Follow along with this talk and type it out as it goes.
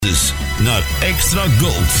is not extra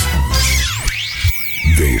gold.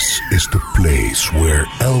 This is the place where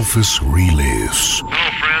Elvis relives.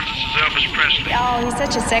 Hello, friends. This is Elvis Presley. Oh, he's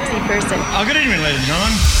such a sexy person. Oh, good evening, ladies and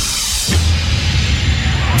gentlemen.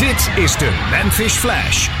 Dit is de Memphis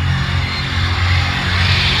Flash.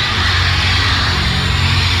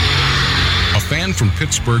 A fan from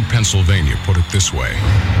Pittsburgh, Pennsylvania put it this way.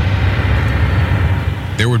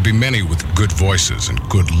 There would be many with good voices and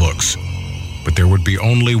good looks, but there would be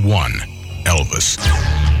only one Elvis.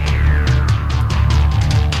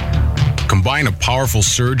 Combine a powerful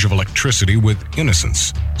surge of electricity with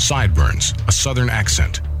innocence, sideburns, a southern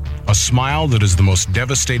accent, a smile that is the most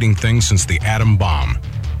devastating thing since the atom bomb,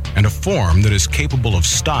 and a form that is capable of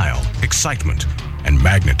style, excitement, and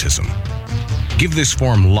magnetism. Give this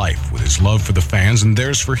form life with his love for the fans and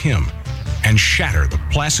theirs for him, and shatter the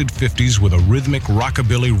placid 50s with a rhythmic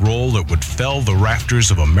rockabilly roll that would fell the rafters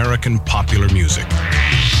of American popular music.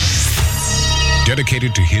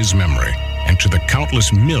 Dedicated to his memory and to the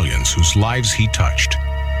countless millions whose lives he touched,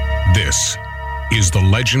 this is the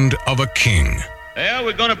legend of a king. Well,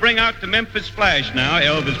 we're going to bring out the Memphis Flash now,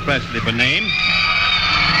 Elvis Presley by name.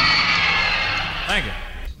 Thank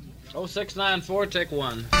you. 0694, take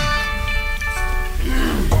one.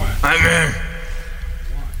 I'm in.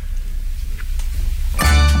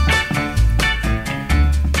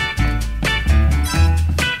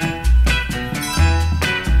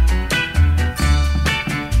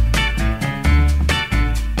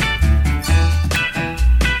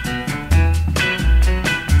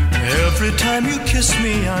 Every time you kiss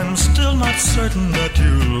me, I'm still not certain that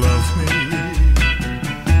you love me.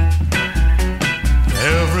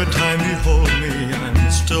 Every time you hold me,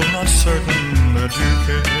 I'm still not certain that you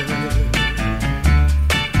care.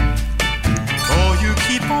 Oh, you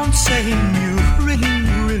keep on saying you really,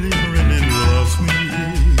 really, really love me.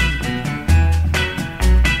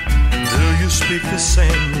 Do you speak the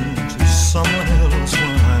same to someone else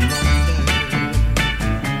when I'm not there?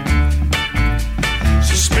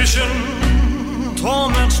 Suspicion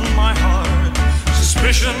torments my heart.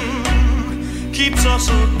 Suspicion keeps us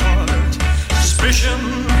apart. Suspicion,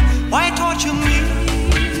 why torture me?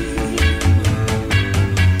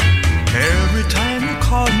 Every time you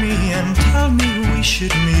call me and tell me we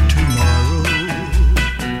should meet tomorrow,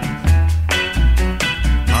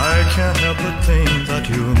 I can't help but think that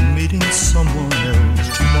you're meeting someone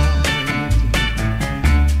else tomorrow.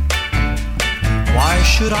 Why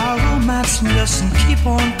should our romance lesson keep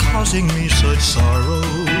on causing me such sorrow?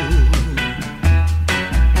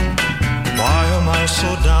 Why am I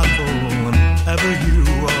so doubtful whenever you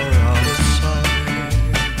are out of sight?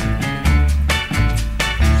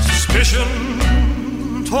 Suspicion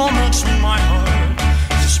torments my heart.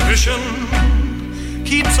 Suspicion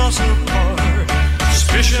keeps us apart.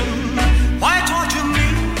 Suspicion, why torture me?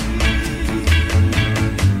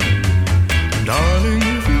 Darling,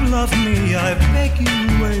 if you love me, I beg you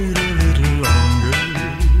wait a little longer.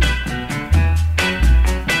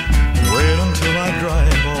 Wait until I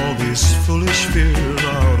drive all these foolish fears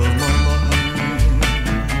out of my mind.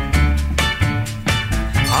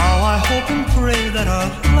 How I hope and pray that our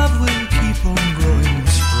love will keep on growing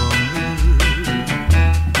stronger.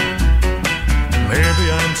 Maybe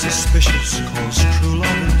I'm suspicious, 'cause true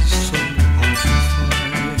love is so hard to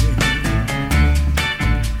find.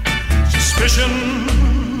 Suspicion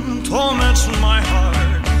torments my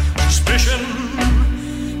heart. Suspicion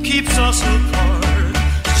keeps us apart.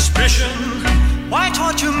 Suspicion, why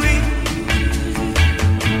torture me?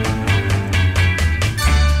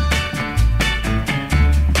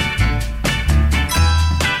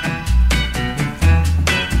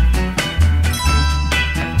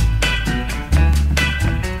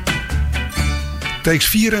 Takes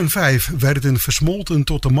 4 en 5 werden versmolten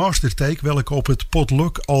tot de mastertake welke op het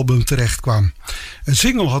Potluck-album terechtkwam. Een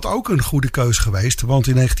single had ook een goede keus geweest, want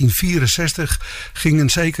in 1964 ging een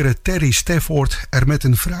zekere Terry Stafford er met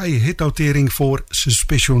een fraaie hitnotering voor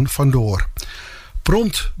Suspicion vandoor.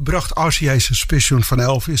 Prompt bracht RCA Suspicion van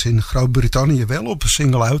Elvis in Groot-Brittannië wel op een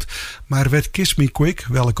single uit, maar werd Kiss Me Quick,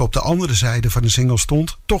 welke op de andere zijde van de single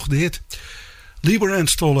stond, toch de hit. Lieber en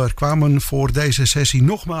Stoller kwamen voor deze sessie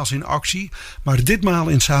nogmaals in actie, maar ditmaal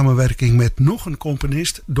in samenwerking met nog een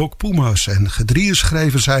componist, Doc Pumas, en gedrieën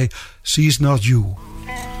schreven zij She's Not You.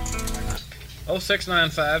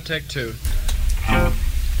 0695, take 2.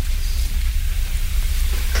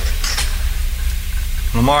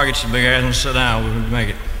 Lamar, get your big ass and sit down. We're going to make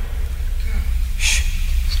it. Shh.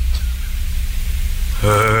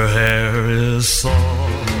 Her hair is soft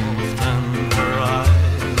and her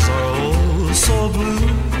eyes are oh so blue.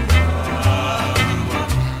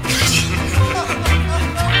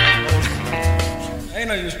 Ain't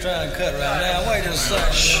no use trying to cut right now. Wait a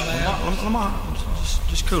second. Shh, Lamar,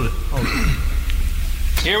 just cool it. Hold it.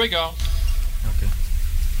 Here we go. Okay.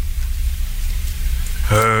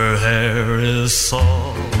 Her hair is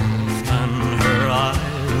soft and her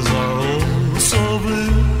eyes are oh so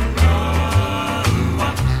blue.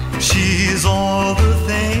 She's all the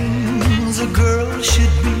things a girl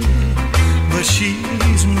should be, but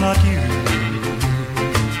she's not you.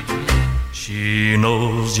 She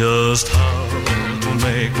knows just how to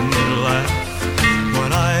make me laugh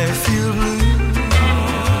when I feel blue.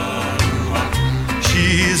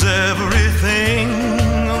 She's everything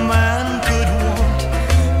a man could want,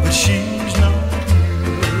 but she's not you.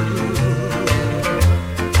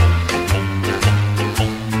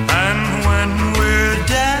 And when we're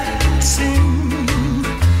dancing,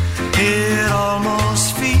 it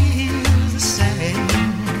almost feels the same.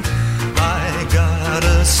 I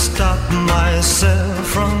gotta stop myself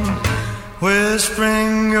from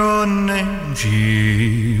whispering your name.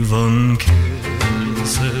 She even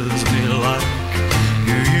kisses me like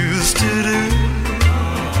you used to do,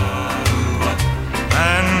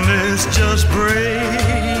 and it's just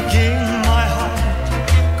breaking my heart,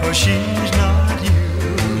 'cause she's not you.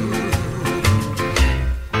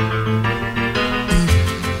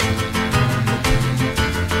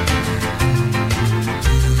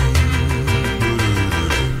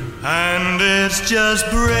 And it's just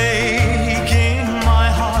breaking my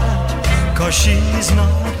heart, 'cause she's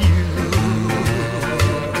not you.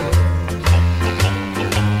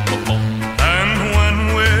 And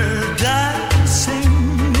when we're dancing,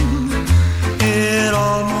 it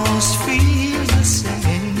almost feels the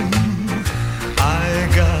same. I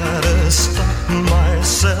gotta stop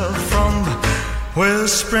myself from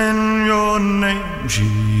whispering your name. She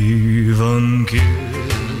even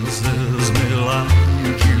kisses me like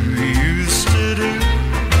you used to do,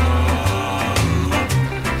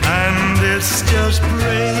 and it's just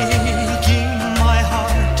breaking my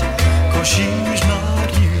heart, 'cause she's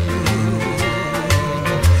not you.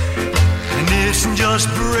 And it's just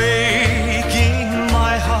breaking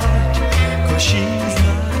my heart, 'cause she's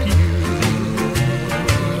not you.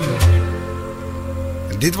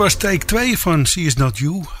 Dit was take 2 van She Is Not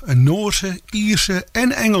You. Een Noorse, Ierse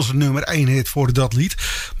en Engelse nummer 1 hit voor dat lied.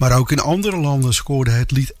 Maar ook in andere landen scoorde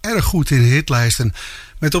het lied erg goed in de hitlijsten.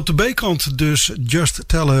 Met op de B-kant dus Just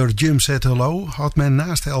Tell Her Jim Said Hello. Had men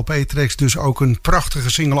naast de LP-tracks dus ook een prachtige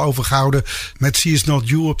single overgehouden met She Is Not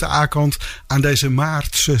You op de A-kant aan deze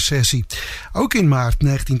maartse sessie. Ook in maart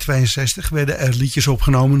 1962 werden er liedjes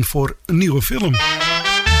opgenomen voor een nieuwe film.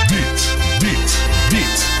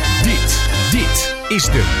 Dit is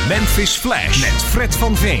de Memphis Flash met Fred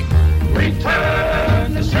van Veen.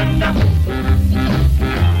 Return to sender.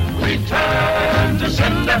 Return to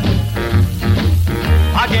sender.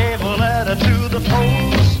 I gave a letter to the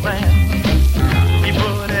postman. He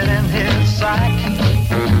put it in his sack.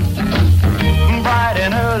 Bright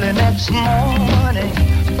and early next morning,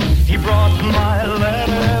 he brought my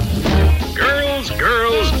letter. Girls,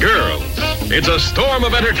 girls, girls. It's a storm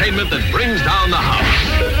of entertainment that brings down the house.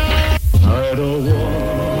 I don't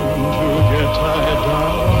want to get tied down with a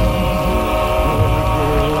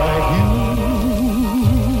girl like you.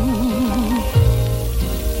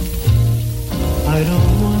 I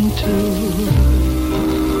don't want to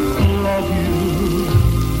love you,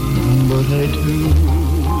 but I do.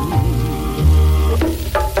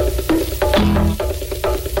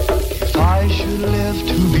 If I should live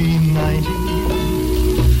to be 90,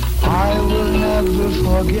 I will never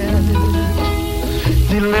forget it.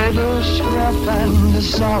 The little scrap and the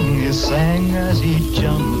song he sang as he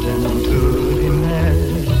jumped into the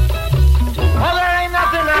net. Oh, there ain't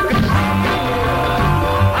nothing I can do.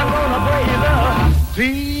 I'm gonna play the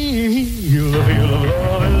feel of love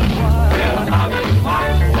is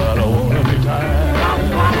wild. But I wanna be tired.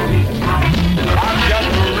 I'm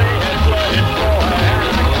just a red-blooded boy, and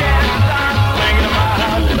I can't stop thinking about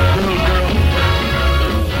this little girl.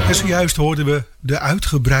 En zojuist hoorden we de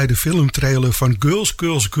uitgebreide filmtrailer van Girls,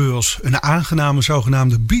 Girls, Girls. Een aangename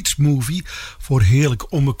zogenaamde beach movie voor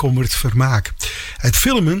heerlijk onbekommerd vermaak. Het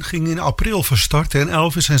filmen ging in april van start en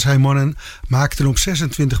Elvis en zijn mannen maakten op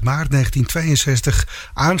 26 maart 1962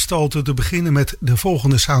 aanstalten te beginnen met de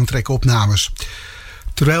volgende soundtrack-opnames.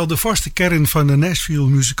 Terwijl de vaste kern van de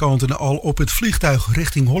Nashville-muzikanten al op het vliegtuig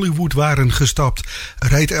richting Hollywood waren gestapt,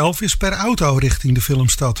 reed Elvis per auto richting de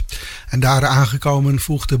filmstad. En daar aangekomen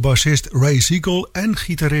voegde bassist Ray Siegel en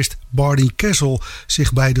gitarist Barney Kessel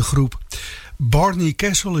zich bij de groep. Barney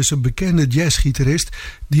Kessel is een bekende jazzgitarist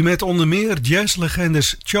die met onder meer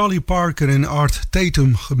jazzlegendes Charlie Parker en Art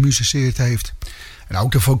Tatum gemusiceerd heeft. En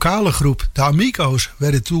ook de vocale groep, de Amico's,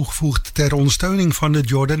 werden toegevoegd ter ondersteuning van de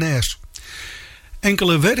Jordanaires.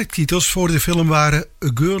 Enkele werktitels voor de film waren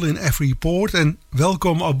A Girl in Every Port en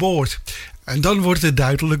Welcome Aboard. En dan wordt het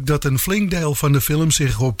duidelijk dat een flink deel van de film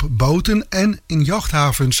zich op boten en in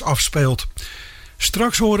jachthavens afspeelt.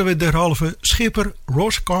 Straks horen we derhalve schipper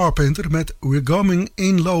Ross Carpenter met We're Coming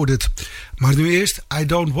In Loaded. Maar nu eerst I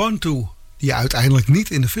Don't Want To, die uiteindelijk niet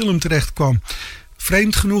in de film terecht kwam.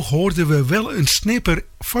 Vreemd genoeg hoorden we wel een snipper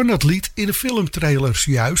van dat lied in de filmtrailer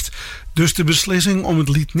zojuist. Dus de beslissing om het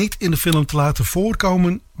lied niet in de film te laten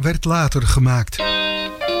voorkomen werd later gemaakt. I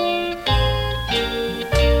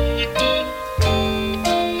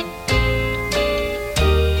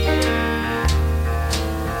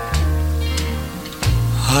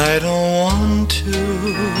don't want to.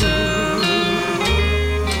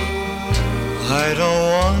 I don't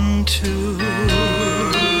want to.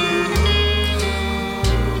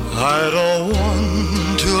 I don't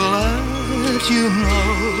want to let you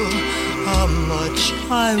know how much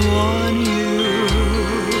I want you.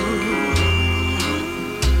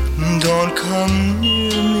 Don't come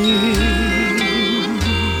near me.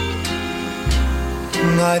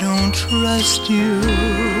 I don't trust you.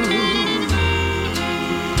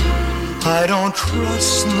 I don't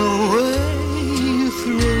trust the way you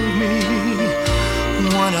thrill me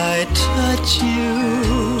when I touch you.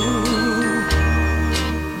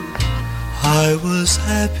 I was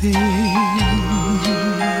happy,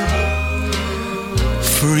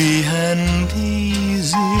 free and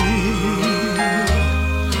easy.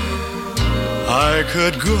 I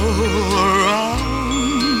could go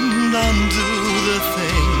around and do the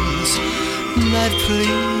things that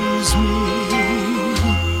please me.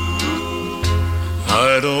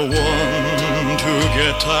 I don't want to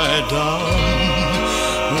get tied down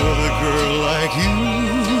with a girl like you.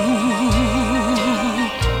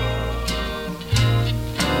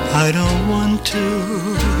 I don't want to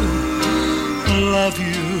love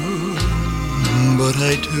you, but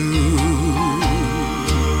I do.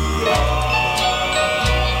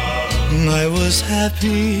 I was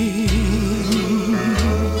happy,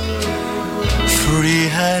 free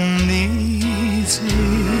and easy.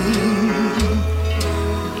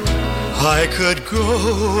 I could go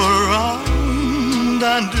around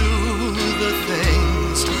and do the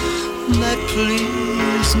things that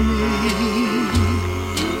please me.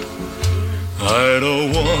 I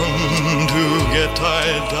don't want to get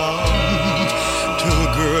tied down to a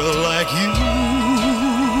girl like you.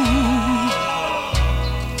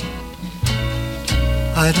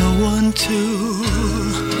 I don't want to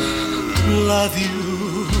love you,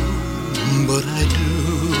 but I do.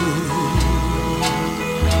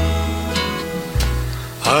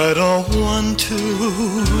 I don't want to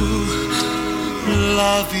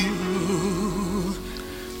love you,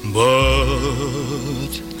 but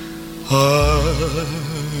I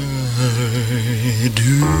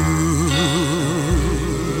do.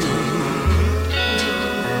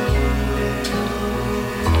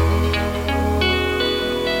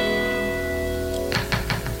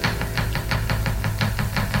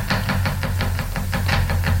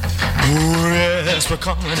 Oh yes, we're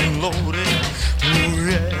coming in loaded. Oh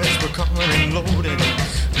yes, we're coming in loaded.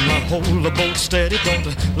 Now hold the boat steady, don't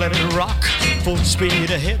let it rock. Full speed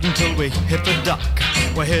ahead until we hit the dock.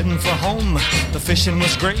 We're heading for home, the fishing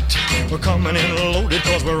was great. We're coming in loaded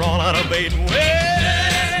cause we're all out of bait.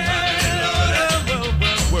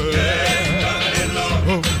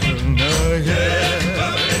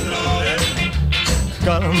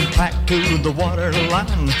 Got 'em packed to the water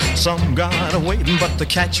line. Some got away, but the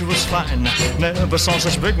catch was fine. Never saw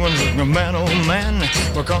such big ones, man oh man.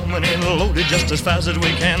 We're coming in loaded just as fast as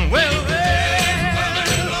we can.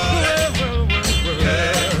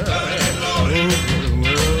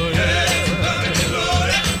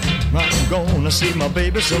 I'm gonna see my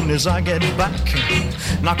baby soon as I get back.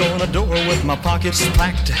 Knock on the door with my pockets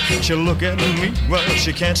packed. She'll look at me, well,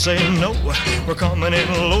 she can't say no. We're coming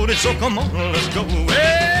in loaded, so come on, let's go.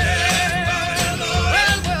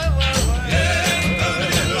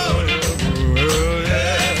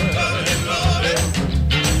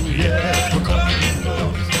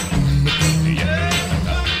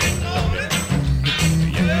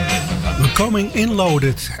 Coming In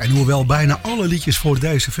Loaded. En hoewel bijna alle liedjes voor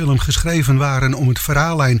deze film geschreven waren om het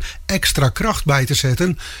verhaallijn extra kracht bij te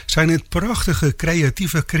zetten, zijn het prachtige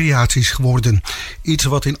creatieve creaties geworden. Iets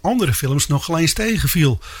wat in andere films nog eens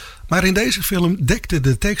tegenviel. Maar in deze film dekten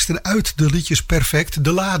de teksten uit de liedjes perfect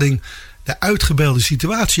de lading. De uitgebeelde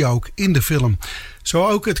situatie ook in de film. Zo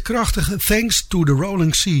ook het krachtige Thanks to the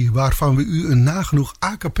Rolling Sea, waarvan we u een nagenoeg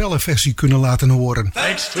a cappella versie kunnen laten horen.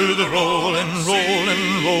 Thanks to the rolling,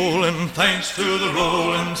 rolling, rolling, thanks to the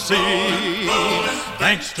rolling sea.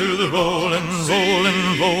 Thanks to the rolling,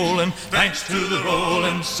 rolling, rolling, thanks to the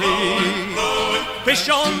rolling sea. Fish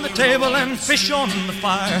on the table and fish on the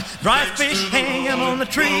fire, dry fish hanging on the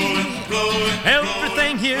tree.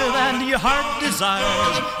 Everything here that your heart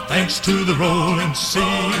desires, thanks to the rolling sea.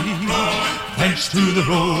 Thanks to the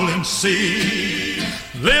rolling sea.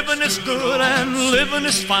 Living is good and living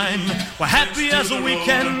is fine. We're happy as we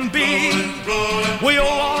can be. We owe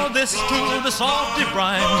all this to the salty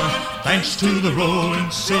brine. Thanks to the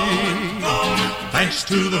rolling sea. Thanks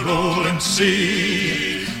to the rolling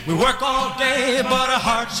sea. We work all day, but our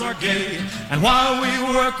hearts are gay. And while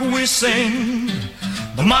we work, we sing.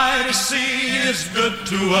 The mighty sea is good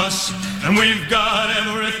to us, and we've got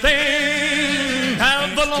everything.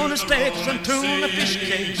 Have bologna steaks and tuna fish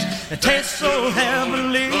cakes. It tastes so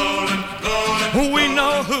heavenly. We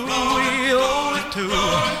know who we owe it to.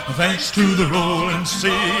 Thanks to the rolling sea.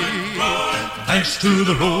 Thanks to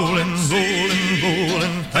the rolling, rolling,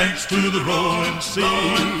 rolling. Thanks to the rolling sea.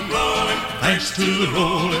 Thanks to the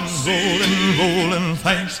rolling, rolling, rolling.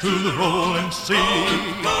 Thanks to the rolling sea.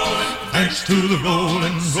 Thanks to the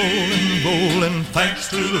rolling, rolling, rolling. Thanks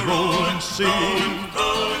to the rolling sea.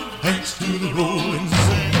 Thanks to the rolling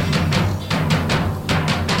sea.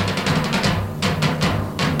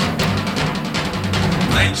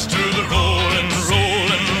 Thanks to the rolling,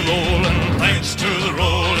 rolling, rolling. Thanks to the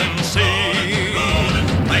rolling sea.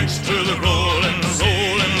 Thanks to the rolling,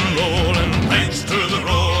 rolling, rolling. Thanks to the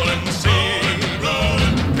rolling sea.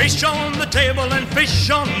 Fish on the table and fish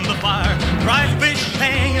on the fire, dry fish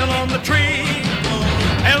hanging on the tree.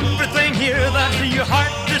 Everything here that your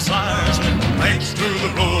heart desires, thanks to the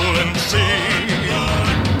rolling sea.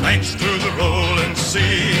 Thanks to the rolling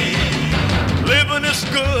sea. Living is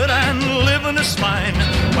good and living is fine.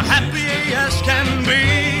 We're happy as can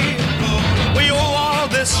be. We owe all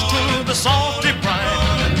this to the salty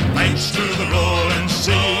brine. Thanks to the rolling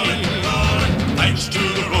sea. Thanks to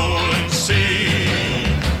the rolling sea.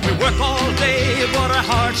 We work all day, but our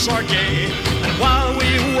hearts are gay. And while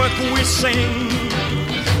we work, we sing.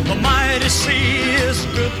 The mighty sea is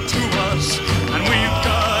good to us, and we've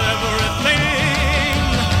got everything.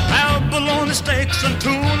 Our bologna steaks and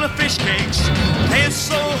tuna fish cakes taste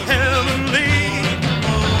so heavenly.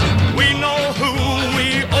 We know who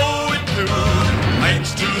we owe it to.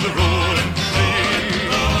 Thanks to the rolling sea.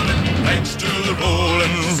 Thanks to the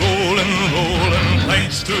rolling, rolling, rolling.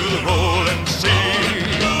 Thanks to the rolling sea.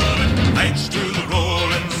 Thanks to the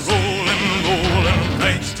rolling, rolling, rolling.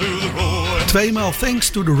 Thanks to the rolling. Tweemaal Thanks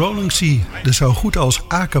to the Rolling Sea. De zo goed als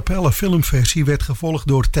a cappella filmversie werd gevolgd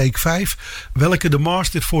door Take 5, welke de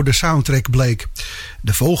master voor de soundtrack bleek.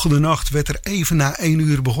 De volgende nacht werd er even na 1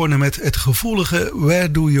 uur begonnen met het gevoelige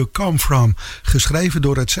Where Do You Come From, geschreven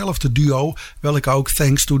door hetzelfde duo welke ook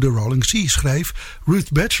Thanks to the Rolling Sea schreef,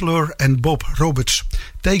 Ruth Batchelor en Bob Roberts.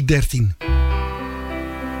 Take 13.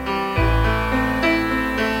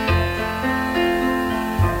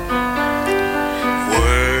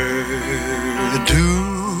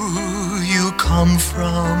 Come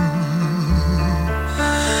from,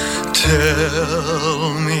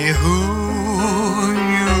 tell me who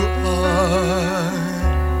you are.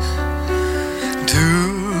 Do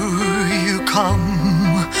you come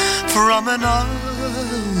from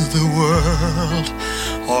another world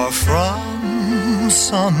or from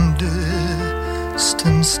some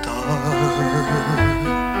distant star?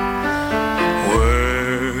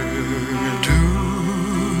 Where do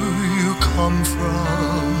you come from?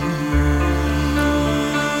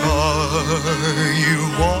 Are you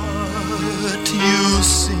what you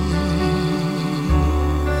seem?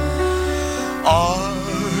 Are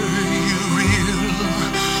you real?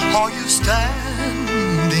 Are you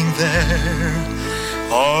standing there?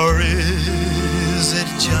 Or is it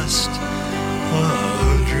just a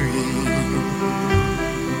dream?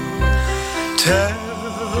 Tell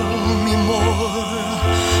me more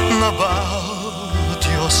about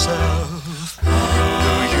yourself.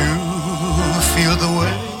 Do you feel the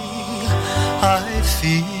way I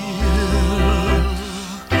feel?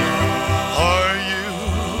 Are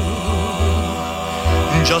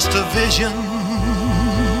you just a vision?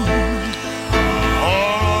 Or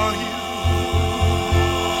are you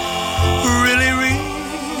really real?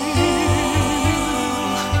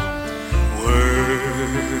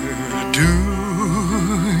 Where do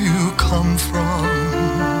you come from?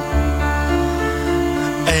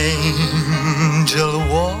 Angel,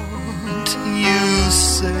 won't you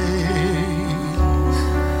say?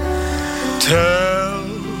 Tell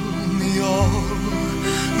me all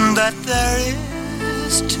that there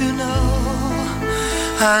is to know,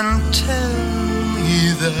 and tell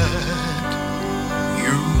me that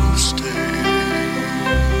you'll stay.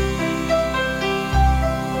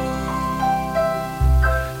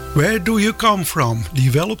 Where Do You Come From?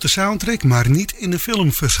 Die wel op de soundtrack, maar niet in de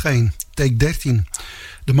film verscheen. Take 13.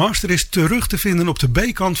 De master is terug te vinden op de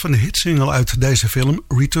B-kant van de hitsingle uit deze film,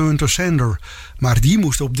 Return to Sender. Maar die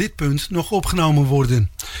moest op dit punt nog opgenomen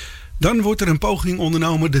worden. Dan wordt er een poging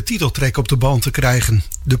ondernomen de titeltrack op de band te krijgen.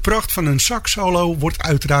 De pracht van een sax-solo wordt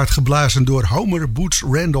uiteraard geblazen door Homer Boots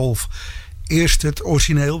Randolph. Eerst het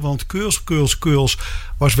origineel, want Curls, Curls, Curls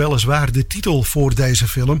was weliswaar de titel voor deze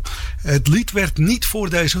film. Het lied werd niet voor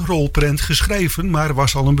deze rolprent geschreven, maar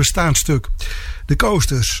was al een bestaand stuk. De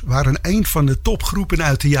Coasters waren een van de topgroepen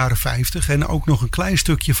uit de jaren 50 en ook nog een klein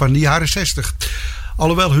stukje van de jaren 60.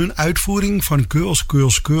 Alhoewel hun uitvoering van Curls,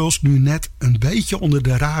 Curls, Curls nu net een beetje onder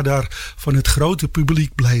de radar van het grote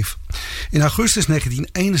publiek bleef. In augustus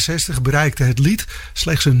 1961 bereikte het lied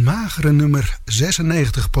slechts een magere nummer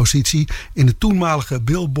 96 positie in de toenmalige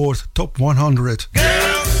Billboard Top 100.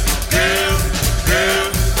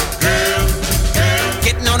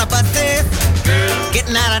 Getting on a buses,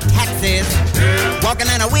 getting out of taxis, walking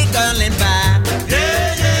in a wiggling by.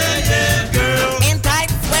 Yeah, yeah, yeah, girl. In tight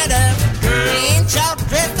sweaters, in short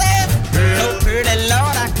dresses, so pretty,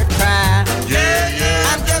 Lord, I could cry. Yeah,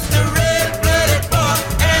 yeah. I'm just a red-blooded boy,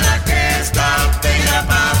 and I can't stop thinking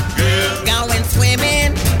about girls. Going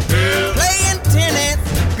swimming, girls. Playing tennis,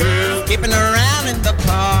 girls. Skipping around in the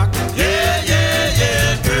park. Yeah, yeah,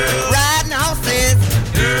 yeah, girls. Riding horses,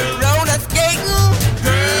 girls. Roller skating,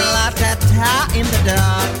 girls. Out that tie in the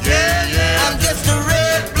dark. Yeah, yeah. I'm just a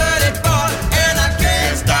red-blooded boy, and I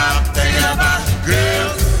can't stop thinking about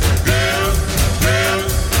girls, girls,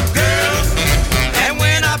 girls, girls. And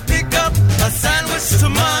when I pick up a sandwich to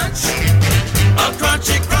munch, a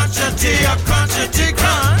crunchy, a crunchy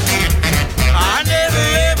crunch, I never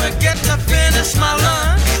ever get to finish my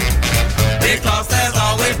lunch, because there's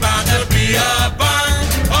always bound to be a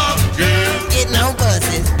bunch of girls. Getting on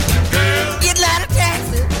buses, girls. Getting out of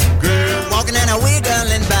taxis, girls. Walking in a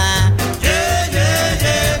wiggling by. Yeah, yeah,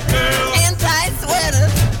 yeah, girls. In tight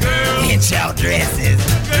sweaters, girls. In short dresses,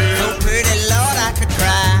 girls. So pretty, Lord, I could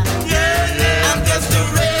cry. Yeah, yeah. I'm just a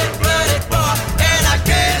red-blooded boy, and I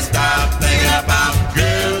can't stop thinking about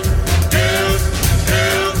girls, girls,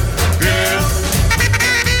 girls, girls.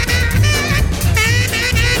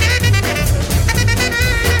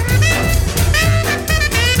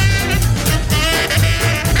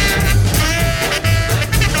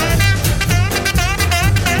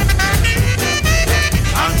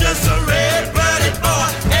 I'm just a red-blooded boy,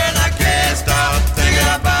 and I can't stop thinking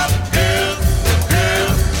about girls,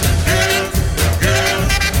 girls, girls,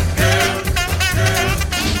 girls, girls, girls,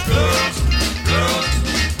 girls, girls,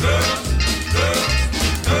 girls,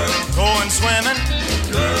 girls. Going swimming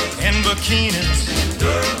in bikinis,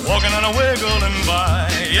 walking on a wiggling by.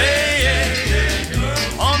 Yeah, yeah,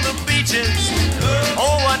 yeah. On the beaches,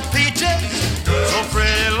 oh what peaches, so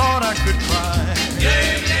pretty, Lord, I could cry.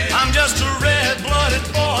 I'm just a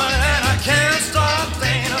red-blooded boy, and I can't stop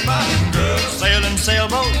thinking about girls. Sailing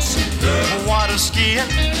sailboats, water skiing,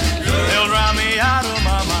 they'll drive me out of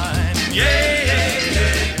my mind. Yeah, yeah,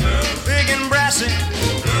 yeah. Big and brassy,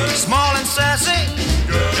 small and sassy,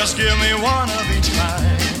 just give me one of each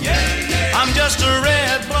kind. I'm just a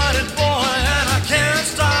red-blooded boy, and I can't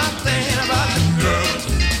stop thinking about girls,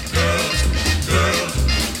 girls, girls,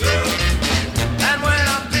 girls. And when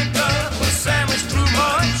I pick up a sandwich too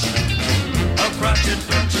much, a crunchy,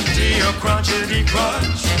 crunchy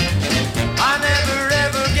crunch, I never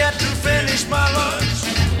ever get to finish my lunch,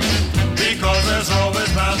 because there's always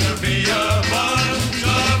bound to be a bunch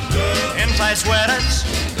of girls. In tight sweaters,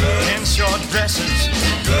 in short dresses,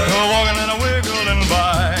 walking in a wiggling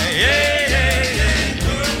by. Yeah, yeah,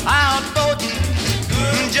 yeah. Out boating,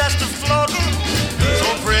 just a floating, so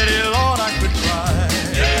pretty, Lord, I could cry.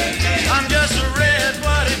 I'm just a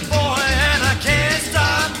red-blooded boy, and I can't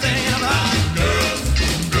stop thinking about girls,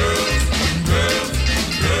 girls, girls,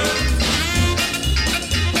 girls.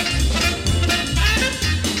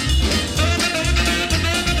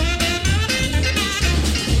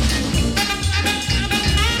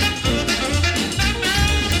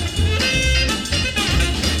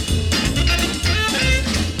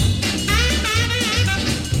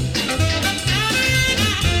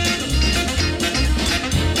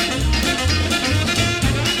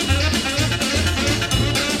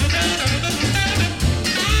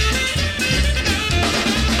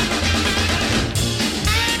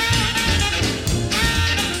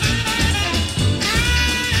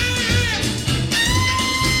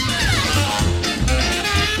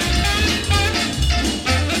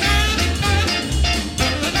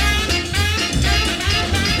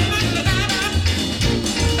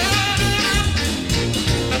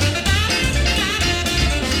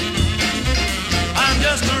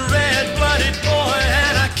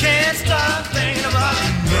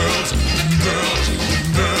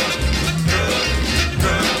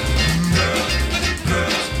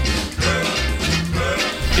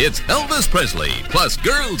 It's Elvis Presley, plus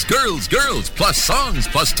Girls, Girls, Girls, plus songs,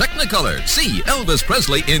 plus Technicolor. See Elvis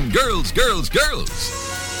Presley in Girls, Girls, Girls.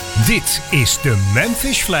 Dit is de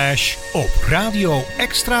Memphis Flash op Radio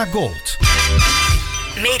Extra Gold.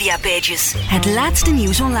 Mediapages, het laatste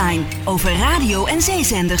nieuws online over radio- en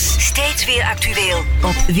zeezenders. Steeds weer actueel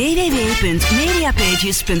op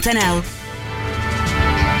www.mediapages.nl.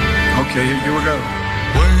 Okay, here we go.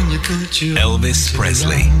 Elvis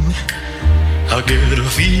Presley. With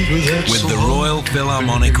the Royal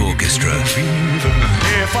Philharmonic Orchestra.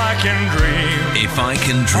 If I can dream. If I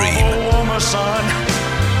Can Dream.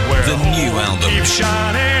 The new album. Keep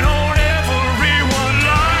shining on everyone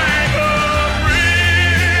like a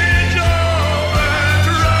bridge over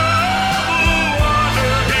troubled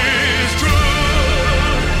water is true.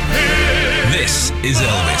 This is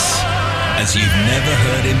Elvis, as you've never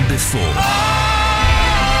heard him before.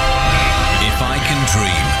 If I Can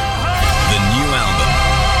Dream, the new album.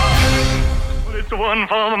 It's one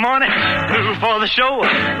for the money, two for the show.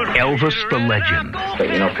 Elvis the Legend.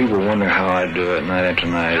 You know, people wonder how I do it night after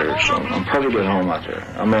night or something. I'm perfectly at home out there.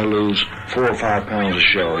 I may lose 4 or 5 pounds a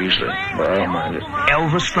show usually, but I don't mind it.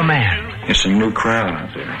 Elvis the Man. It's a new crowd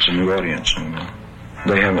out there. It's a new audience. And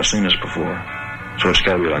they haven't seen us before. So it's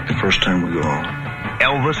got to be like the first time we go on.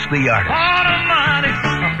 Elvis the Artist. Almighty,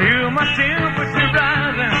 I feel my sympathy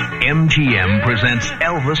rising. MGM presents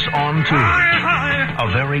Elvis on Tour. A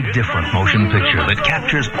very different motion picture that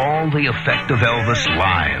captures all the effect of Elvis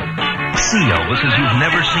live. See Elvis as you've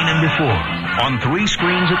never seen him before. On 3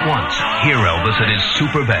 screens at once. Hear Elvis at his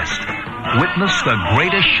super best. Witness the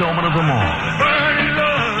greatest showman of them all.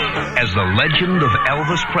 As the legend of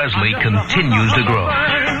Elvis Presley continues to grow.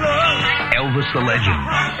 Elvis the Legend.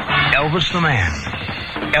 Elvis the Man.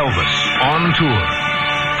 Elvis on Tour.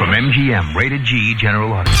 From MGM, Rated G,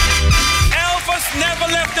 General Audience. Elvis never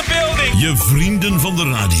left the building. Je vrienden van de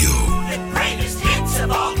radio. The greatest hits of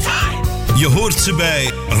all time. Je hoort ze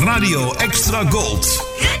bij Radio Extra Gold.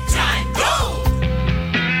 Good time gold.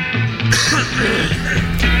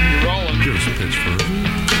 You're rolling. Give us a pitch for it.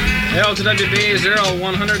 LTWB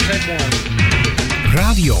 0100 take 1.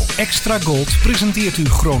 Radio Extra Gold presenteert u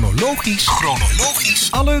chronologisch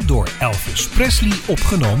alle door Elvis Presley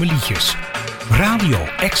opgenomen liedjes. Radio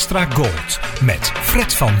Extra Gold met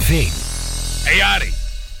Fred van Veen. Hey, Artie,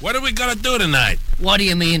 what are we gonna do tonight? What do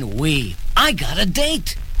you mean, we? I got a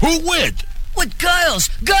date. Who with? With girls,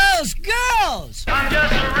 girls, girls! I'm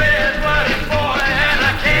just a red-blooded boy and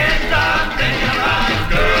I can't stop thinking about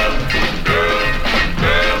girls, girls,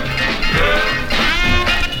 girls, girls.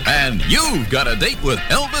 And you've got a date with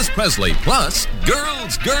Elvis Presley, plus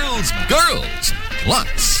Girls, Girls, Girls.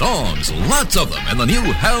 Lots songs, lots of them in the new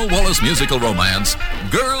Hal Wallace musical romance,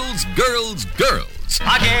 Girls, Girls, Girls.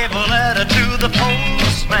 I gave a letter to the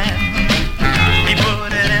postman. He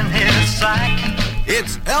put it in his sack.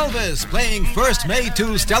 It's Elvis playing first mate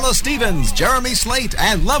to Stella Stevens, Jeremy Slate,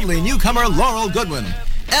 and lovely newcomer Laurel Goodwin.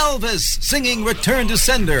 Elvis singing Return to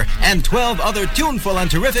Sender and 12 other tuneful and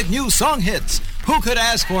terrific new song hits. Who could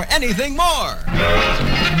ask for anything more?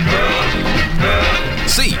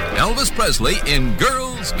 See Elvis Presley in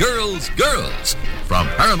Girls, Girls, Girls from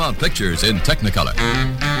Paramount Pictures in Technicolor.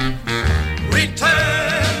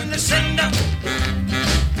 Return to sender.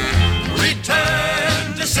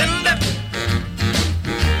 Return to sender.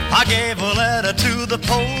 I gave a letter to the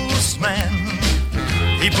postman.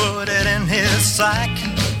 He put it in his sack.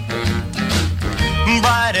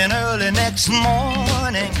 Bright and early next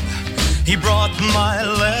morning, he brought my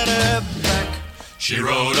letter back. She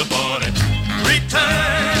wrote upon it.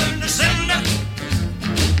 Return to sender.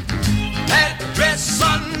 Address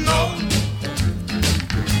unknown.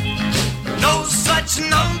 No such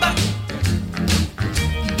number.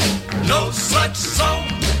 No such zone.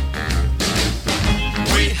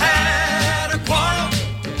 We had a quarrel.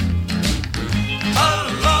 A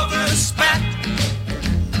lover's spat.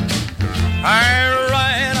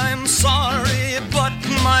 Alright, I'm sorry, but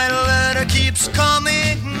my letter keeps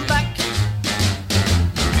coming back.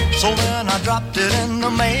 So then I dropped it in the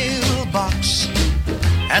mailbox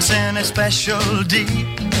and sent a special deed.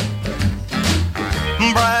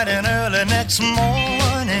 Bright and early next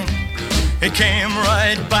morning, it came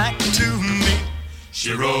right back to me.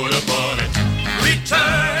 She wrote upon it.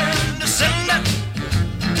 Return to sender.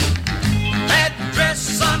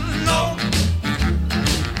 Address unknown.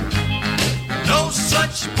 No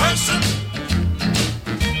such person.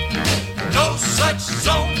 No such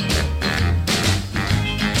zone.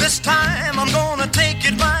 This time I'm gonna take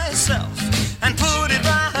it myself and put it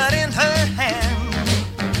right in her hand.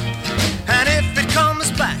 And if it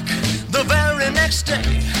comes back the very next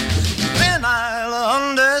day, then I'll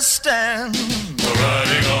understand.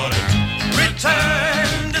 Riding on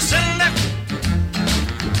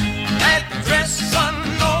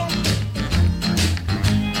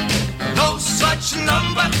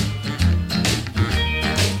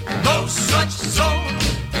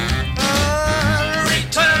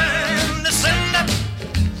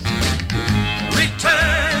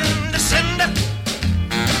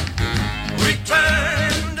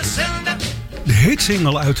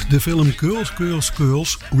hitsingle uit de film Girls, Girls,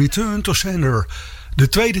 Girls, Return to Sender. De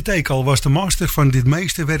tweede take al was de master van dit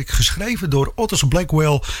meesterwerk geschreven door Otis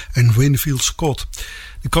Blackwell en Winfield Scott.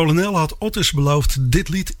 De kolonel had Otis beloofd dit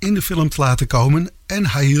lied in de film te laten komen en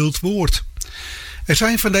hij hield woord. Er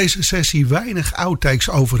zijn van deze sessie weinig outtakes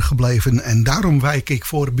overgebleven en daarom wijk ik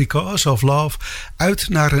voor Because of Love uit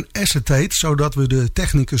naar een acetate, zodat we de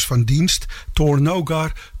technicus van dienst, Thor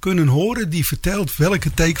Nogar, kunnen horen die vertelt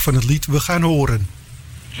welke take van het lied we gaan horen.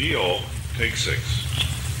 Geo, take 6.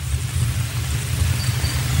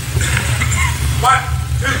 1,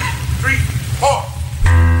 2, 3, 4.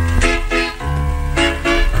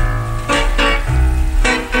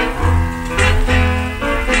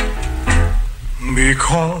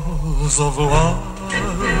 Because of love,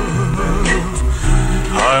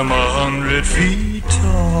 I'm 100 feet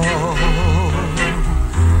tall.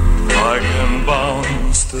 I can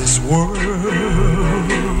bounce this world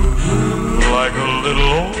like a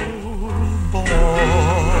little old ball.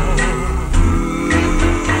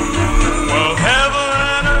 Well, heaven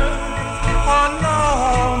and earth are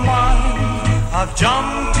now mine. I've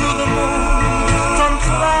jumped to the moon from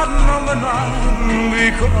cloud number 9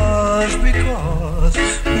 because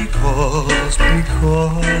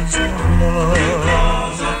of love.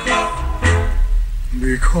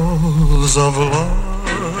 Because of love,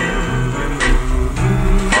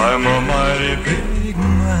 I'm a mighty big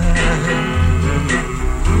man.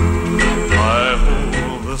 I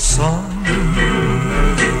hold the sun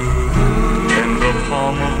in the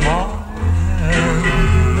palm of my hand.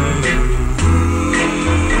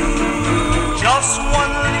 Just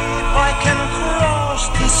one leap I can cross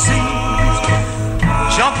the seas,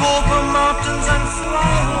 jump over mountains and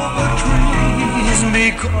fly over trees.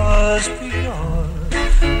 Because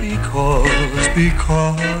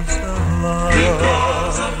of love.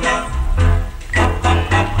 Because of love.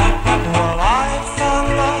 Well, I found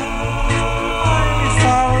love,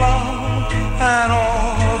 and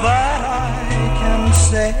all that I can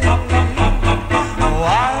say. Oh,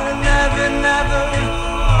 I never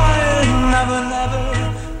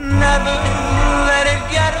let it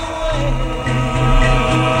get away.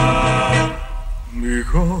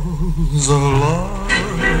 Because of love,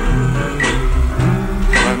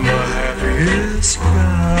 I'm the happiest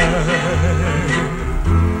guy,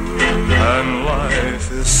 and life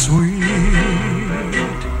is sweet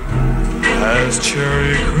as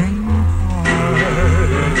cherry cream pie.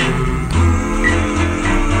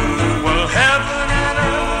 Well, heaven and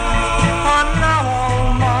earth are now all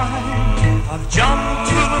mine. I've jumped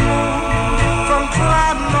to the moon from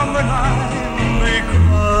cloud number 9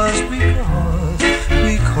 because of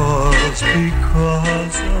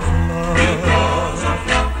love.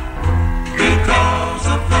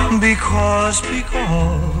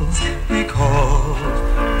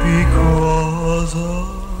 Because of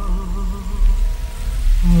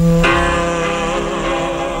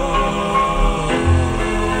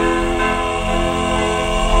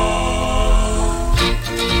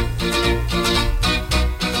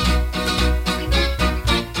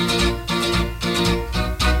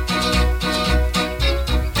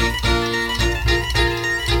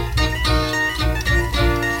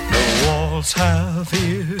The walls have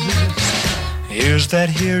ears that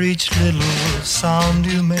hear each little sound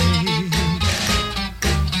you make.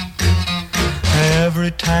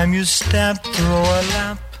 Every time you stamp, throw a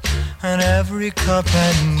lamp, and every cup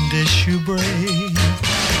and dish you break.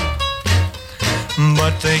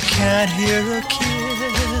 But they can't hear a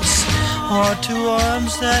kiss or 2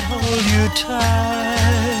 arms that hold you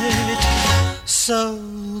tight. So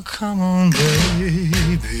come on,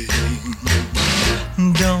 baby,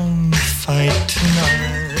 don't fight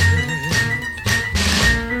tonight.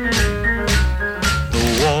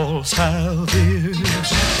 Walls have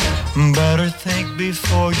ears, better think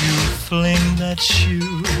before you fling that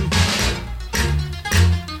shoe.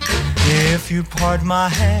 If you part my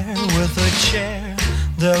hair with a chair,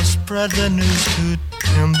 they'll spread the news to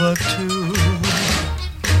Timbuktu.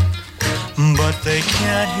 But they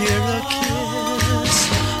can't hear a kiss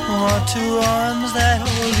or 2 arms that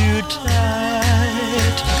hold you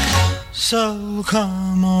tight. So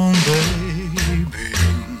come on, baby,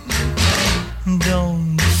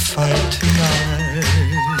 don't fight tonight.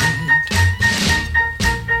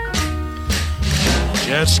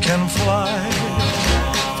 Jets can fly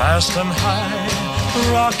fast and high,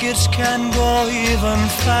 rockets can go even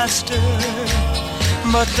faster,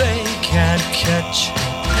 but they can't catch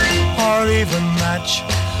or even match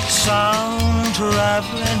sound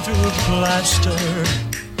traveling through plaster.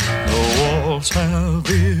 The walls have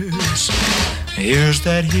ears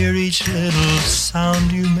that hear each little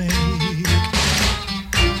sound you make.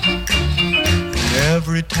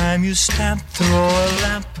 Every time you stamp, throw a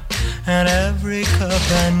lamp, and every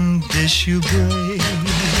cup and dish you break.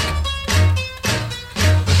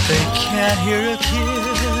 But they can't hear a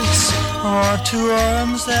kiss or two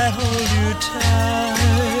arms that hold you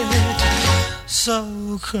tight. So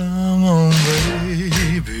come on,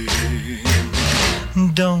 baby,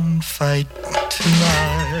 don't fight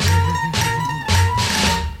tonight.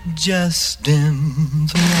 Just dim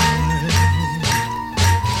the light.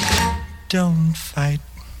 Don't fight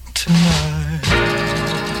tonight.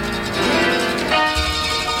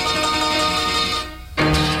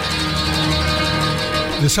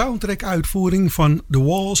 De soundtrack-uitvoering van The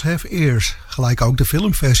Walls Have Ears. Gelijk ook de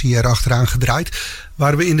filmversie erachteraan gedraaid.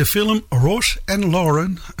 Waar we in de film Ross en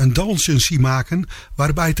Lauren een dansje zien maken.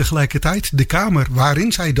 Waarbij tegelijkertijd de kamer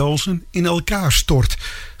waarin zij dansen in elkaar stort.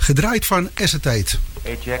 Gedraaid van Acetate.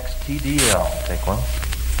 Ajax TDL, take one.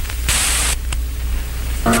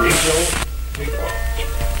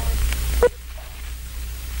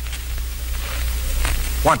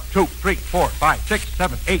 1, 2, 3, 4, 5, 6,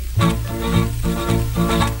 7, 8.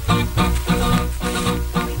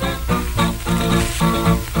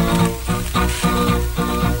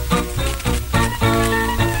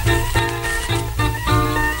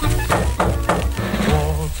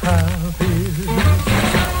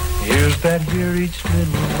 That hear each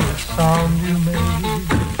little sound you make.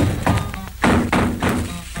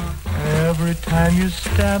 Every time you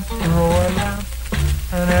stamp, throw a lamp,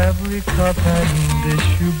 and every cup and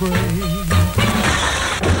dish you break.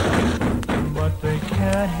 But they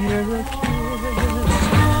can't hear a kiss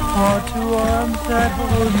or two arms that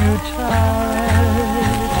hold you tight.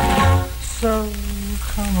 So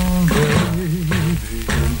come on, baby,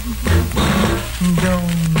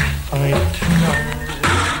 don't fight tonight.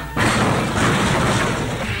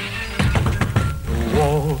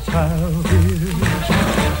 Walls have ears.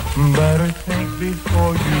 Better think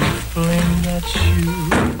before you fling that shoe.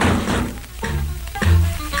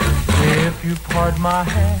 If you part my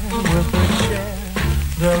hand with a chair,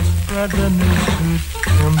 they'll spread the news to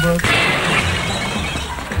Timbuktu.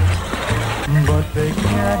 But they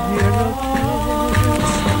can't hear a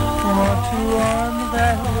kiss or two arms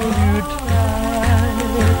that hold you tight.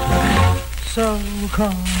 So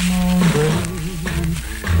come on, baby,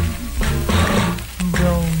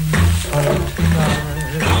 don't fight tonight.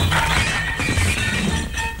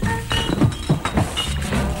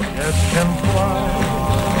 Jets can fly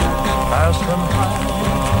fast and high,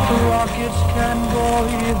 rockets can go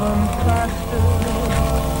even faster,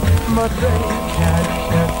 but they can't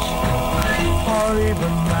catch or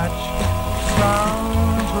even match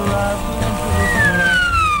sounds traveling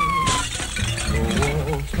through the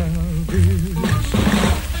walls have ears.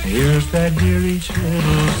 Ears that hear each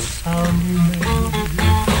little sound you make.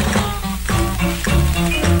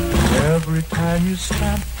 Every time you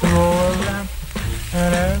stamp, throw a lamp,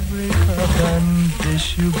 and every cup and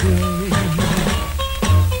dish you break.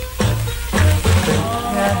 They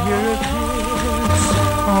can't hear a kiss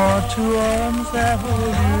or two arms that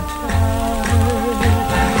hold you tight.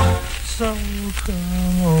 So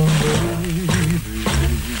come on, baby,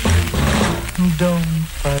 don't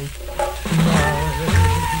fight tonight.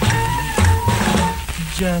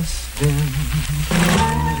 Just in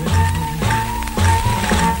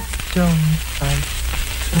don't fight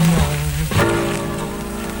tonight.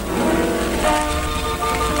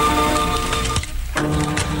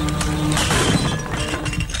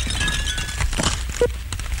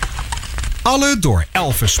 Alle door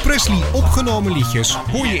Elvis Presley opgenomen liedjes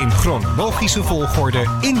hoor je in chronologische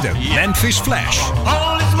volgorde in de Memphis Flash.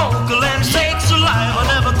 Holy smoke, and sakes alive, I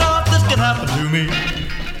never thought this could happen to me.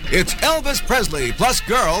 It's Elvis Presley plus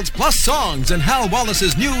girls plus songs in Hal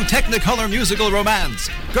Wallace's new Technicolor musical romance,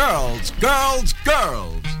 Girls, Girls,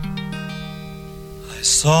 Girls. I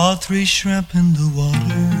saw 3 shrimp in the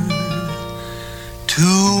water, 2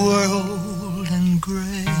 were old and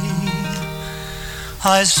gray.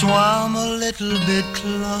 I swam a little bit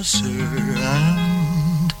closer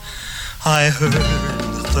and I heard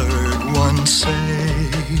the 3rd one say,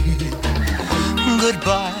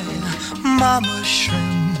 goodbye, Mama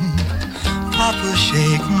Shrimp, Papa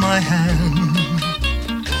shake my hand.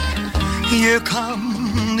 Here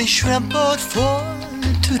come the shrimp boat for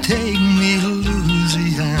to take me to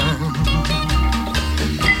Louisiana.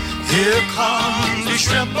 Here comes the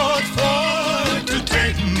shrimp boat for to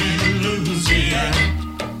take me to Louisiana.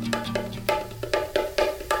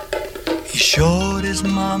 He showed his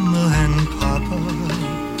mama and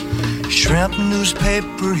papa shrimp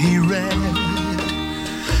newspaper he read,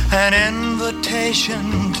 an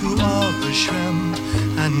invitation to all the shrimp,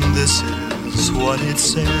 and this is what it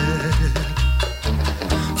said.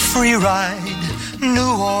 Free ride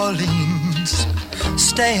New Orleans,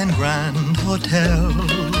 stay in Grand Hotel.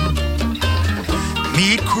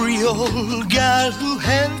 Meet Creole gal who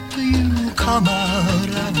help you come out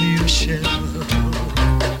of your shell.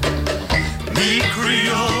 Meet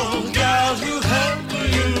Creole gal who help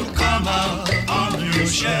you come out of your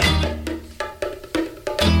shell.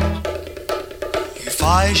 If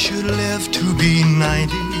I should live to be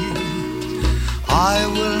 90, I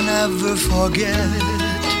will never forget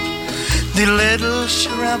the little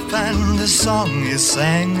shrimp and the song he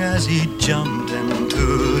sang as he jumped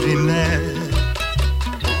into the net.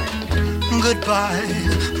 Goodbye,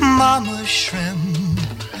 Mama Shrimp,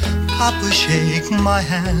 Papa shake my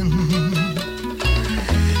hand.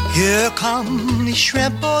 Here come the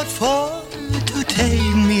shrimp boat for to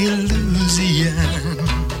take me Louisiana.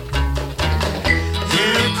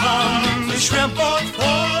 Here come the shrimp boat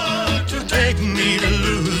for to take me to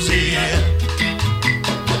Louisiana.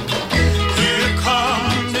 Here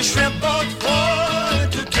come the shrimp boat for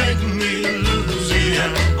to take me to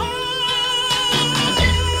Louisiana.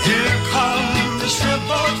 Here come the shrimp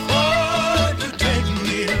boat for to take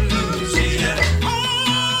me to Louisiana.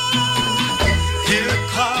 Here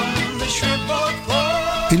come the shrimp boat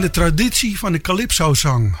for. In de traditie van de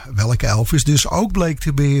calypso-zang, welke Elvis dus ook bleek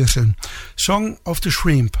te beheersen. Song of the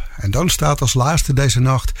Shrimp. En dan staat als laatste deze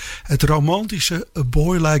nacht het romantische A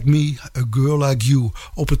Boy Like Me, A Girl Like You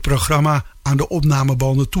op het programma aan de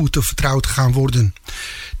opnamebanden toe te vertrouwd gaan worden.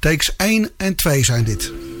 Takes 1 en 2 zijn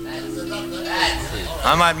dit.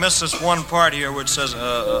 I might miss this one part here which says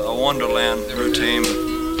a Wonderland routine.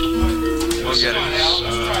 We'll get it.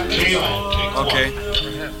 Okay.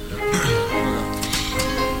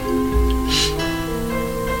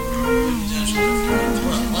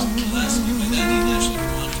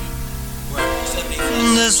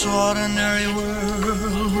 This ordinary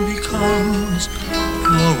world becomes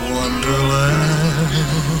a wonderland.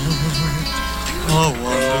 A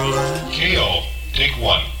wonderland. K.O., take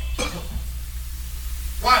 1.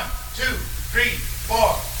 1, 2, 3,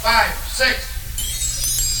 4, 5, 6.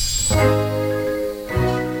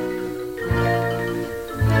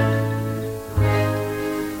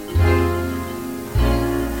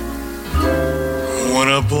 When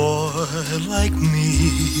a boy like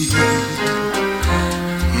me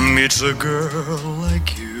meets a girl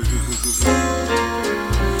like you,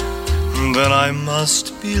 then I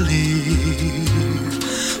must believe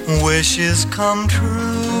wishes come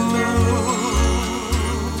true.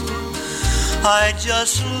 I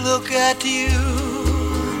just look at you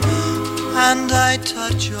and I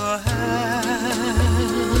touch your hand,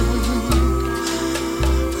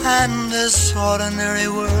 and this ordinary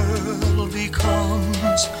world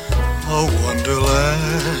becomes a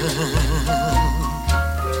wonderland.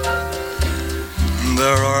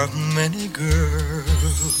 There are many girls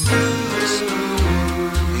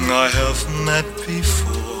I have met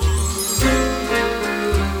before,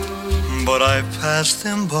 but I passed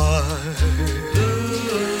them by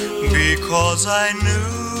because I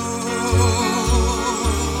knew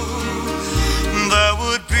there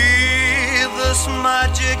would be this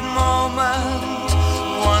magic moment,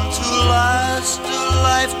 one to last a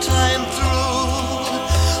lifetime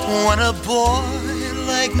through, when a boy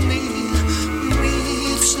like me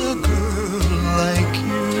meets a girl like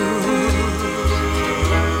you.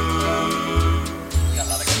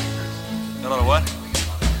 A lot of what?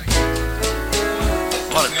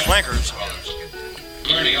 A lot of clankers.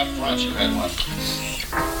 Bernie, up front, you had one.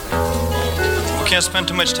 We can't spend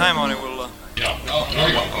too much time on it. We'll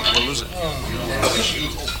lose it.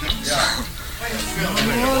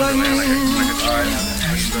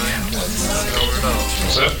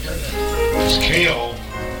 What's up? It's K.O.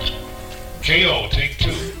 K.O., take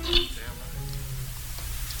 2.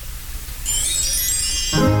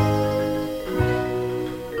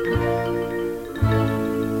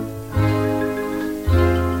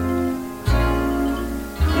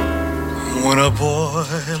 When a boy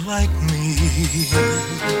like me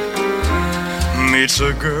meets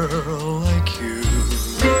a girl like you,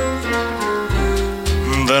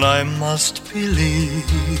 then I must believe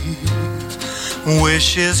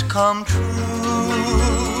wishes come true.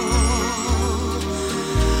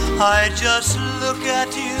 I just look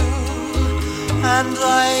at you and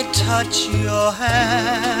I touch your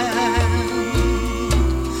hand,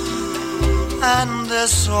 and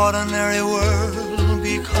this ordinary world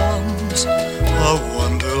becomes a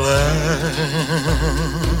wonderland.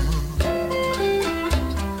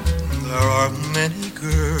 There are many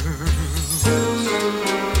girls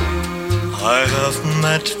I have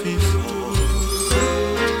met before,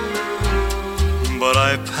 but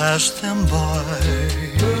I passed them by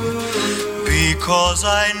because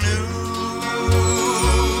I knew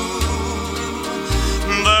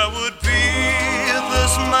there would be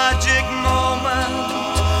this magic moment,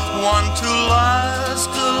 one to last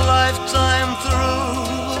a lifetime through,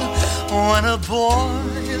 when a boy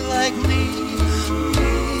like me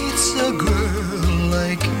meets a girl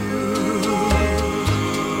like you.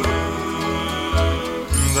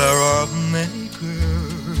 There are many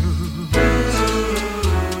girls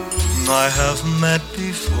I have met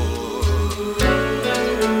before,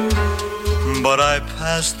 but I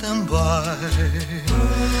passed them by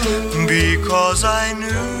because I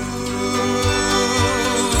knew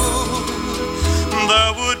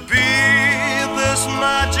there would be this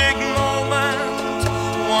magic moment,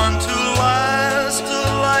 one to last a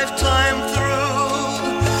lifetime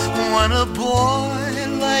through, when a boy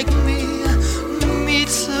like me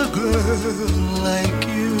meets a girl like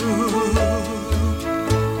you.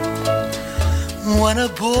 When a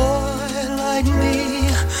boy like me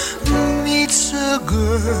meets a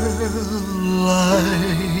girl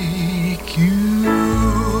like you.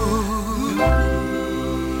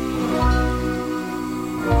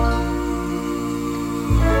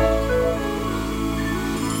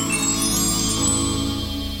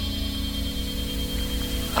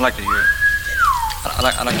 I'd like to hear it.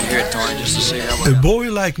 I'd like to hear it, Tony, just to see how. A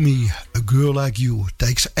Boy Like Me, A Girl Like You.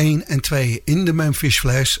 Takes 1 en 2 in de Memphis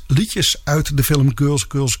Flash. Liedjes uit de film Girls,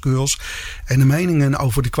 Girls, Girls. En de meningen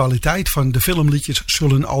over de kwaliteit van de filmliedjes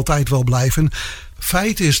zullen altijd wel blijven.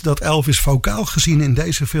 Feit is dat Elvis vocaal gezien in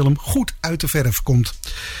deze film goed uit de verf komt.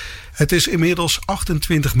 Het is inmiddels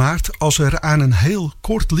 28 maart als er aan een heel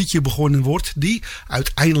kort liedje begonnen wordt die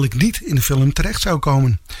uiteindelijk niet in de film terecht zou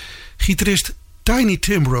komen. Gitarist Tiny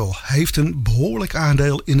Timbrell heeft een behoorlijk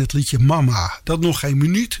aandeel in het liedje Mama, dat nog geen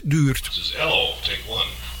minuut duurt. This is L.O. Take 1.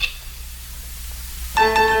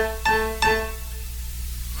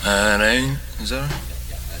 And ain't, is that right?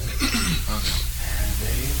 Okay.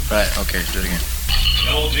 Right, okay, do it again.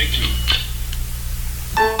 L.O. Take 2.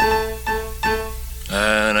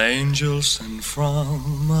 An angel sent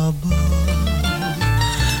from above,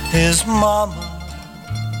 his mama,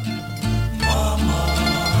 mama,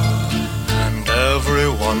 and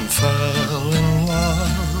everyone fell in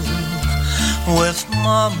love with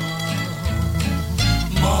mama,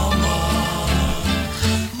 mama.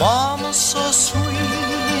 Mama's so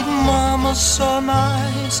sweet, mama's so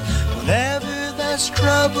nice. Whenever there's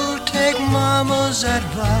trouble, take mama's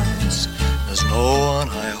advice. There's no one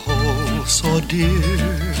I hold so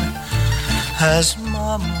dear as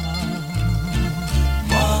mama,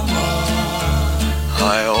 mama.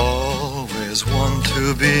 I always want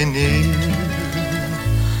to be near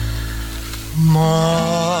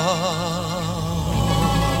mama.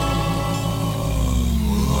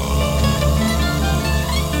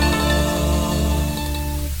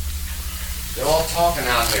 They're all talking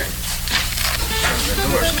out here. The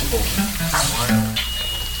door's open.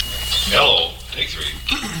 L.O. Take 3.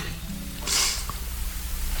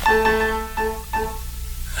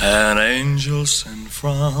 An angel sent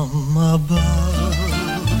from above,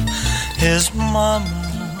 his mama,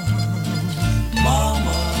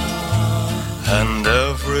 mama, and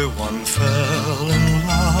everyone fell in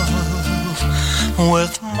love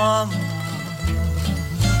with mama,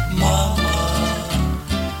 mama.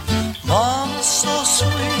 Mama's so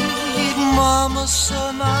sweet, mama's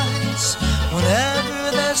so nice.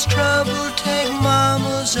 Whenever there's trouble, take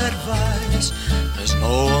mama's advice. There's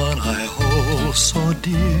no one I hold so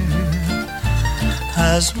dear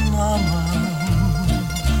as mama,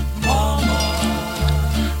 mama.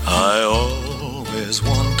 I always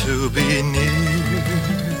want to be near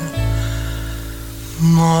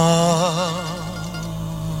mama.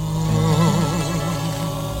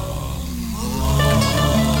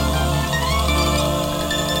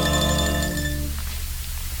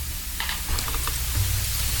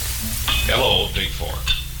 L.O. Take 4.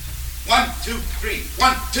 1, 2, 3,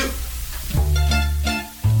 1, 2.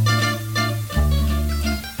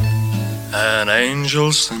 An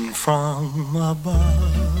angel sent from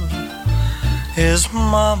above, his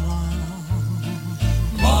mama,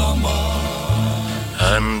 mama,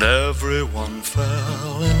 and everyone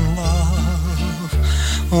fell in love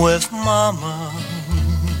with mama,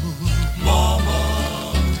 mama.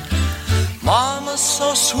 Mama's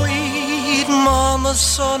so sweet, mama's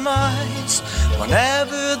so nice.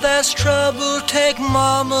 Whenever there's trouble, take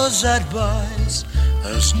mama's advice.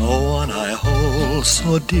 There's no one I hold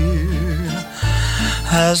so dear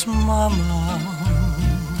as mama,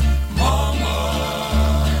 mama.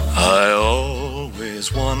 I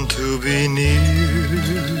always want to be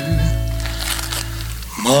near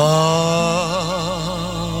mama.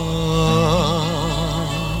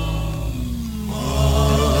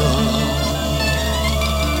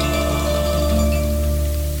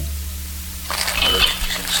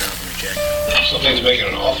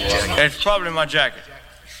 probably my jacket.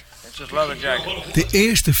 It's his leather jacket. De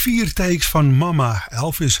eerste 4 takes van Mama,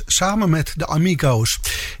 Elvis samen met de Amico's.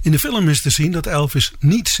 In de film is te zien dat Elvis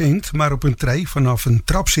niet zingt, maar op een tray vanaf een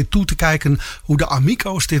trap zit toe te kijken hoe de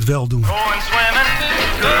Amico's dit wel doen. Going swimming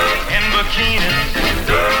in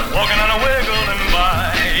bikinis, walking on a wiggle and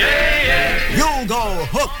by. Yeah, yeah. You'll go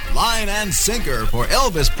hook, line, and sinker for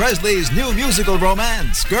Elvis Presley's new musical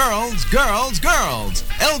romance, Girls, Girls, Girls.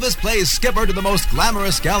 Elvis plays skipper to the most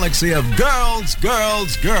glamorous galaxy of girls,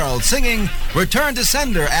 girls, girls, singing Return to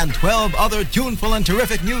Sender and 12 other tuneful and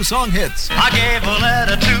terrific new song hits. I gave a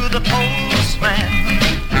letter to the postman.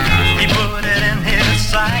 He put it in his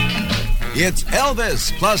sack. It's Elvis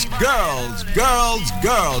plus girls, girls,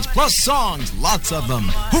 girls, plus songs, lots of them.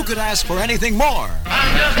 Who could ask for anything more?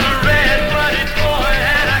 I'm just a red-blooded boy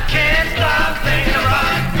and I can't stop thinking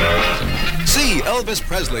about girls. See Elvis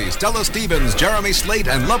Presley, Stella Stevens, Jeremy Slate,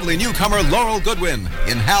 and lovely newcomer Laurel Goodwin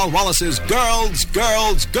in Hal Wallace's Girls,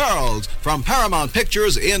 Girls, Girls from Paramount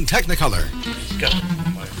Pictures in Technicolor.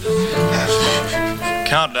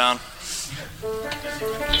 Countdown.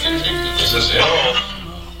 This is L.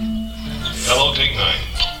 Hello, take 9.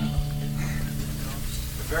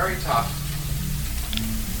 The very top.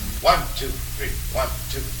 1, 2, 3, 1,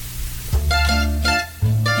 2.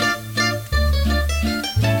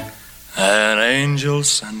 An angel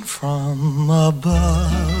sent from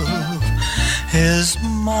above his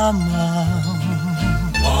mama.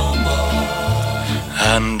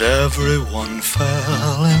 And everyone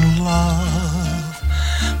fell in love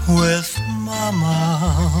with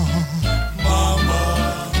mama.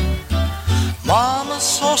 Mama's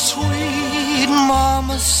so sweet,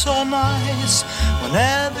 mama's so nice.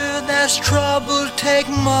 Whenever there's trouble, take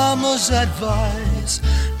mama's advice.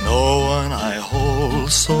 No one I hold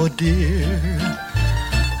so dear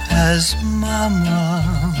as mama.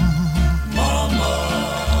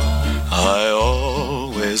 I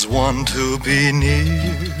always want to be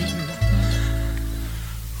near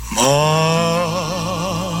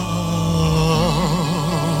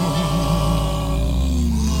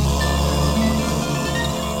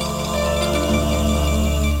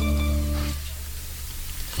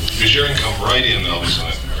Be sure and come right in, Elvis,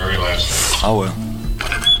 on that very last thing. I will.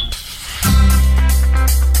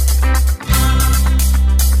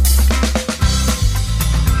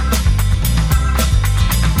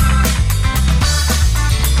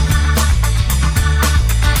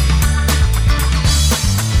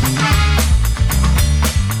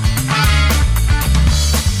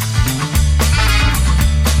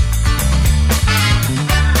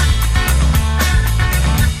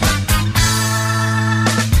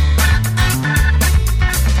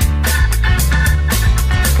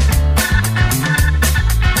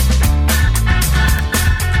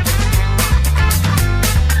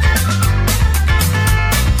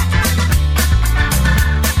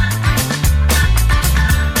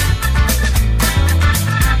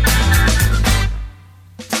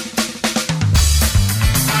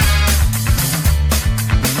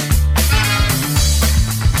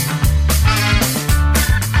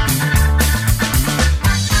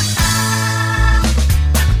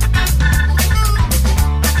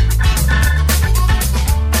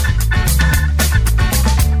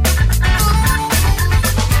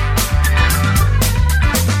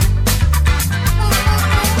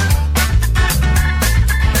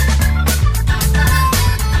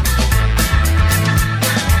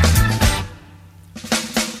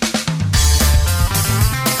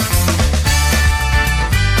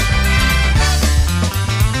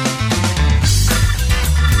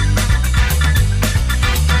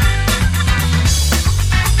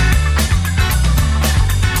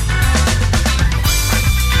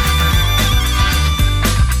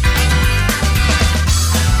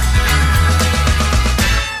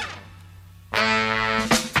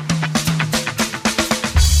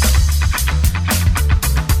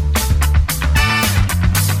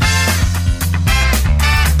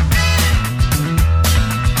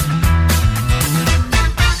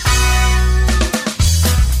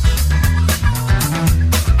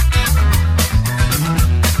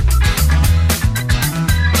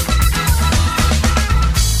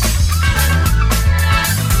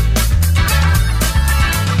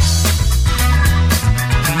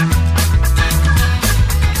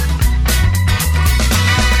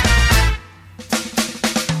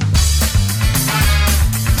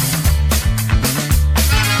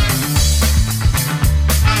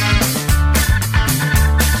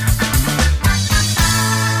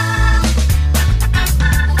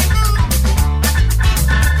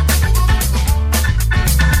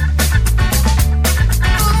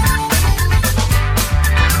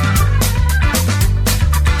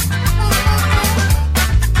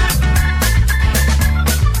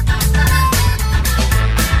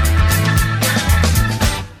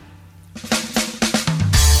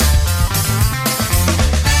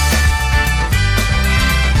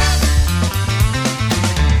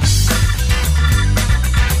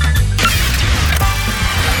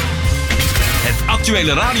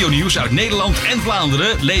 actuele radionieuws uit Nederland en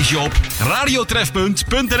Vlaanderen lees je op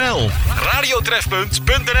radiotrefpunt.nl.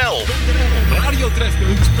 Radiotrefpunt.nl.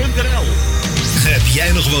 Radiotrefpunt.nl. Heb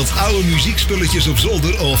jij nog wat oude muziekspulletjes op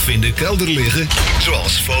zolder of in de kelder liggen?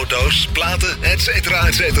 Zoals foto's, platen, etcetera,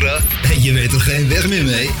 etcetera. En je weet er geen weg meer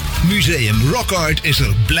mee? Museum Rock Art is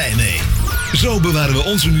er blij mee. Zo bewaren we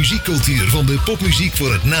onze muziekcultuur van de popmuziek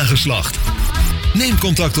voor het nageslacht. Neem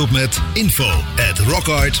contact op met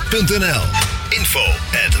info@rockart.nl.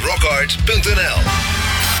 info@rockart.nl.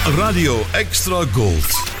 Radio Extra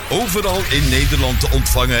Gold. Overal in Nederland te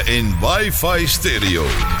ontvangen in wifi stereo.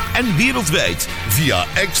 En wereldwijd via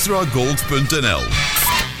extragold.nl.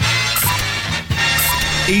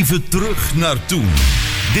 Even terug naar toen.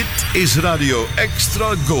 Dit is Radio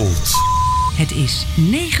Extra Gold. Het is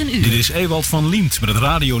 9 uur. Dit is Ewald van Liemt met het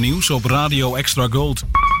radionieuws op Radio Extra Gold.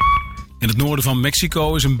 In het noorden van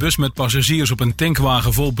Mexico is een bus met passagiers op een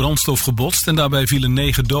tankwagen vol brandstof gebotst en daarbij vielen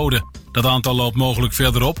 9 doden. Dat aantal loopt mogelijk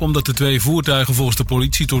verder op omdat de 2 voertuigen volgens de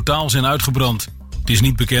politie totaal zijn uitgebrand. Het is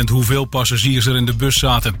niet bekend hoeveel passagiers er in de bus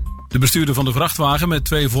zaten. De bestuurder van de vrachtwagen met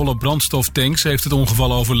 2 volle brandstoftanks heeft het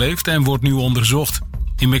ongeval overleefd en wordt nu onderzocht.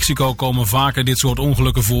 In Mexico komen vaker dit soort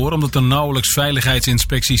ongelukken voor omdat er nauwelijks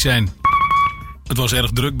veiligheidsinspecties zijn. Het was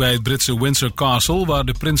erg druk bij het Britse Windsor Castle, waar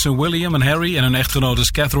de prinsen William en Harry en hun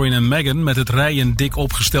echtgenotes Catherine en Meghan met het rijen dik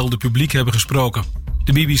opgestelde publiek hebben gesproken.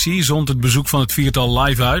 De BBC zond het bezoek van het viertal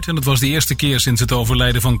live uit en het was de eerste keer sinds het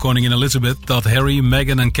overlijden van koningin Elizabeth dat Harry,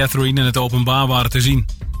 Meghan en Catherine in het openbaar waren te zien.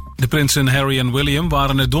 De prinsen Harry en William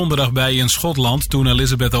waren er donderdag bij in Schotland toen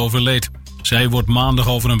Elizabeth overleed. Zij wordt maandag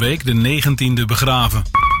over een week de 19e begraven.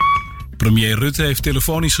 Premier Rutte heeft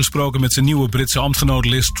telefonisch gesproken met zijn nieuwe Britse ambtgenoot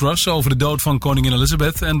Liz Truss over de dood van koningin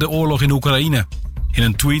Elizabeth en de oorlog in Oekraïne. In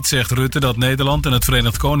een tweet zegt Rutte dat Nederland en het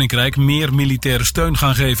Verenigd Koninkrijk meer militaire steun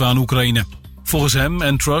gaan geven aan Oekraïne. Volgens hem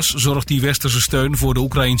en Truss zorgt die westerse steun voor de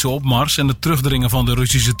Oekraïnse opmars en het terugdringen van de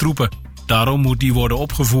Russische troepen. Daarom moet die worden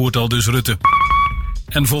opgevoerd, aldus Rutte.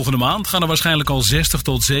 En volgende maand gaan er waarschijnlijk al 60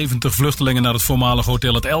 tot 70 vluchtelingen naar het voormalig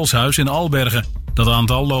hotel Het Elshuis in Albergen. Dat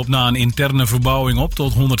aantal loopt na een interne verbouwing op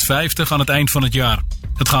tot 150 aan het eind van het jaar.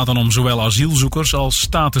 Het gaat dan om zowel asielzoekers als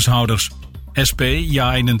statushouders. SP,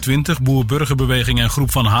 Ja21, Boer-Burgerbeweging en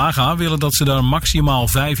Groep van Haga willen dat ze daar maximaal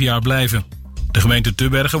 5 jaar blijven. De gemeente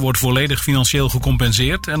Tubbergen wordt volledig financieel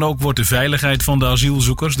gecompenseerd en ook wordt de veiligheid van de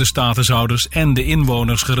asielzoekers, de statushouders en de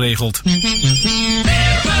inwoners geregeld.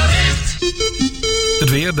 Het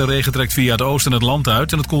weer, de regen trekt via het oosten het land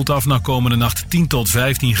uit en het koelt af naar komende nacht 10 tot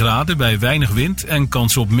 15 graden bij weinig wind en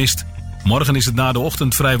kans op mist. Morgen is het na de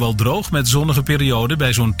ochtend vrijwel droog met zonnige perioden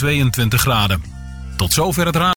bij zo'n 22 graden. Tot zover het raad.